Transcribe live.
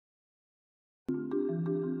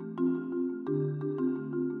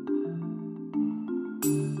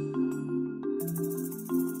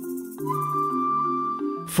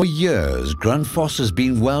For years, Grundfos has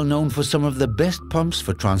been well known for some of the best pumps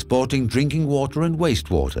for transporting drinking water and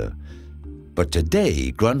wastewater. But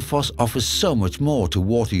today, Grundfos offers so much more to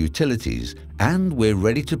water utilities, and we're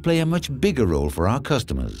ready to play a much bigger role for our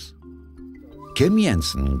customers. Kim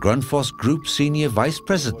Jensen, Grundfos Group Senior Vice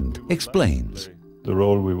President, explains. The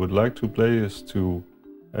role we would like to play is to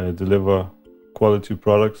deliver quality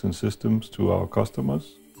products and systems to our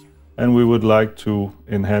customers. And we would like to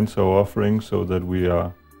enhance our offering so that we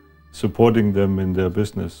are supporting them in their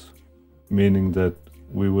business, meaning that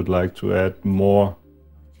we would like to add more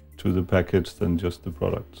to the package than just the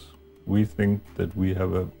products. We think that we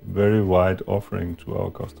have a very wide offering to our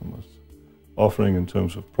customers. Offering in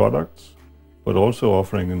terms of products, but also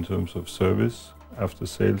offering in terms of service,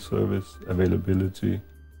 after-sales service, availability.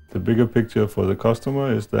 The bigger picture for the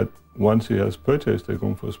customer is that once he has purchased a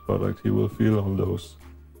Grundfos product, he will feel all those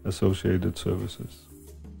associated services.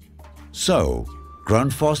 So,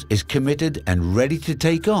 Grundfos is committed and ready to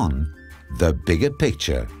take on the bigger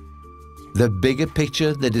picture. The bigger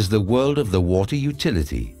picture that is the world of the water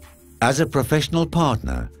utility. As a professional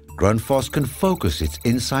partner, Grundfos can focus its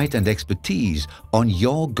insight and expertise on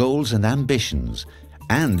your goals and ambitions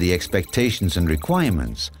and the expectations and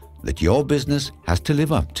requirements that your business has to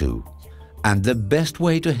live up to. And the best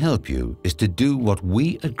way to help you is to do what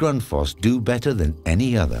we at Grundfos do better than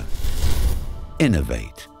any other.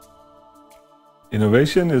 Innovate.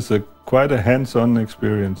 Innovation is quite a hands-on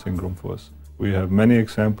experience in Grundfos. We have many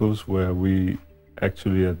examples where we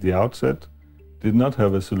actually at the outset did not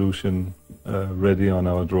have a solution ready on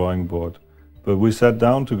our drawing board. But we sat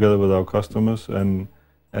down together with our customers and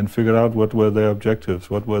figured out what were their objectives,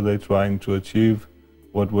 what were they trying to achieve,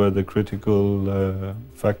 what were the critical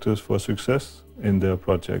factors for success in their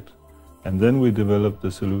project. And then we developed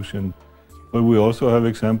the solution. But we also have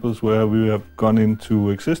examples where we have gone into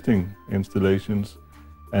existing installations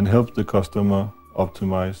and helped the customer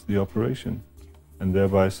optimize the operation, and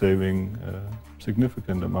thereby saving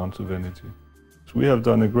significant amounts of energy. So we have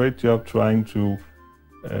done a great job trying to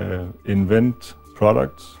invent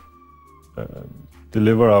products,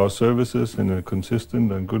 deliver our services in a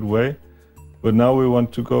consistent and good way, but now we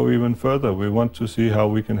want to go even further. We want to see how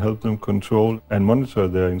we can help them control and monitor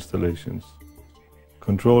their installations.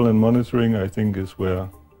 Control and monitoring, I think, is where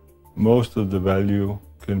most of the value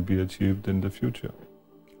can be achieved in the future.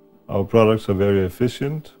 Our products are very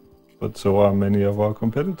efficient, but so are many of our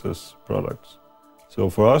competitors' products. So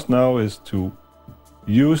for us now is to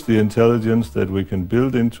use the intelligence that we can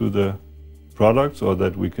build into the products or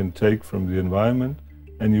that we can take from the environment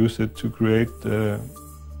and use it to create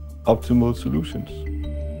optimal solutions.